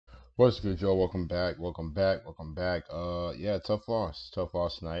What's good, Joe? Welcome back. Welcome back. Welcome back. Yeah, tough loss. Tough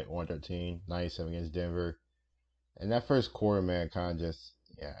loss tonight. 113, 97 against Denver. And that first quarter, man, kind of just,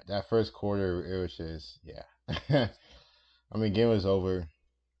 yeah, that first quarter, it was just, yeah. I mean, game was over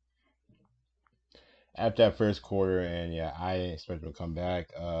after that first quarter, and yeah, I didn't expect him to come back.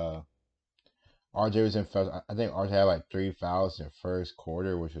 RJ was in foul. I think RJ had like 3 fouls in the first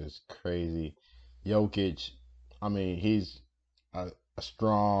quarter, which was crazy. Jokic, I mean, he's a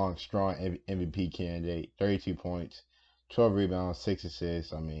strong MVP candidate. 32 points, 12 rebounds, 6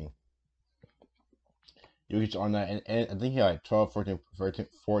 assists. I mean, Jokic on that, and I think he had like 12,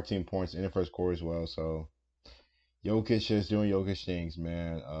 14 points in the first quarter as well. So Jokic just doing Jokic things,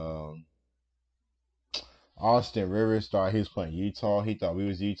 man. Austin Rivers thought he was playing Utah. He thought we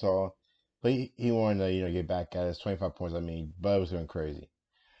was Utah. But he wanted to, get back at us. 25 points. I mean, Bud was going crazy.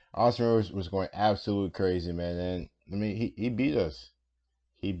 Austin Rivers was going absolutely crazy, man. And I mean, he beat us.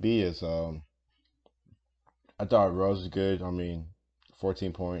 He beat us. I thought Rose was good. I mean,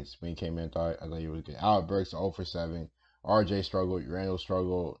 14 points when he came in. I thought he was good. Albert Burks 0 for 7. RJ struggled. Randall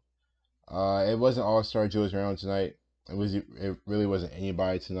struggled. It wasn't All Star Julius Randle tonight. It really wasn't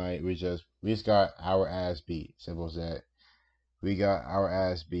anybody tonight. We just got our ass beat. Simple as that. We got our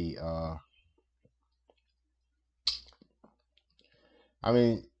ass beat. I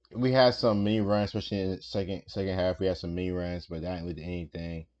mean, we had some mini runs, especially in the second half. We had some mini runs, but that didn't lead to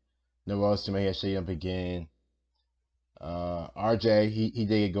anything. No else to make us shake up again. RJ, he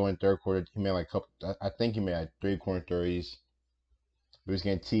did get going third quarter. He made like a couple. I think he made like 3 corner threes. He was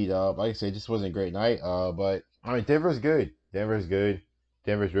getting teed up. Like I said, it just wasn't a great night. But I mean, Denver's good. Denver's good.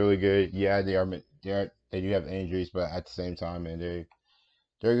 Denver's really good. Yeah, they do have injuries, but at the same time, man, they're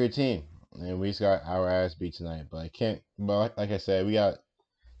a good team. And we just got our ass beat tonight. But I can't. But like I said,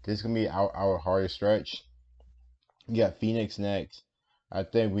 this is gonna be our hardest stretch. We got Phoenix next. I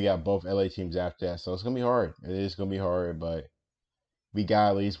think we got both LA teams after that, so it's gonna be hard. It is gonna be hard, but we got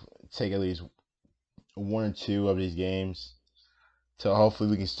at least take at least one or two of these games. So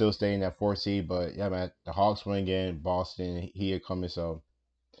hopefully we can still stay in that 4 seed. But yeah, man, the Hawks win again. Boston here coming. So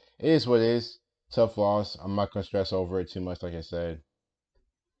it is what it is. Tough loss. I'm not gonna stress over it too much. Like I said,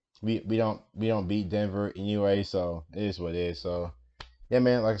 we don't beat Denver anyway. So it is what it is. So yeah,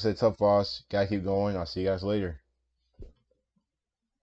 man. Like I said, tough loss. Gotta keep going. I'll see you guys later.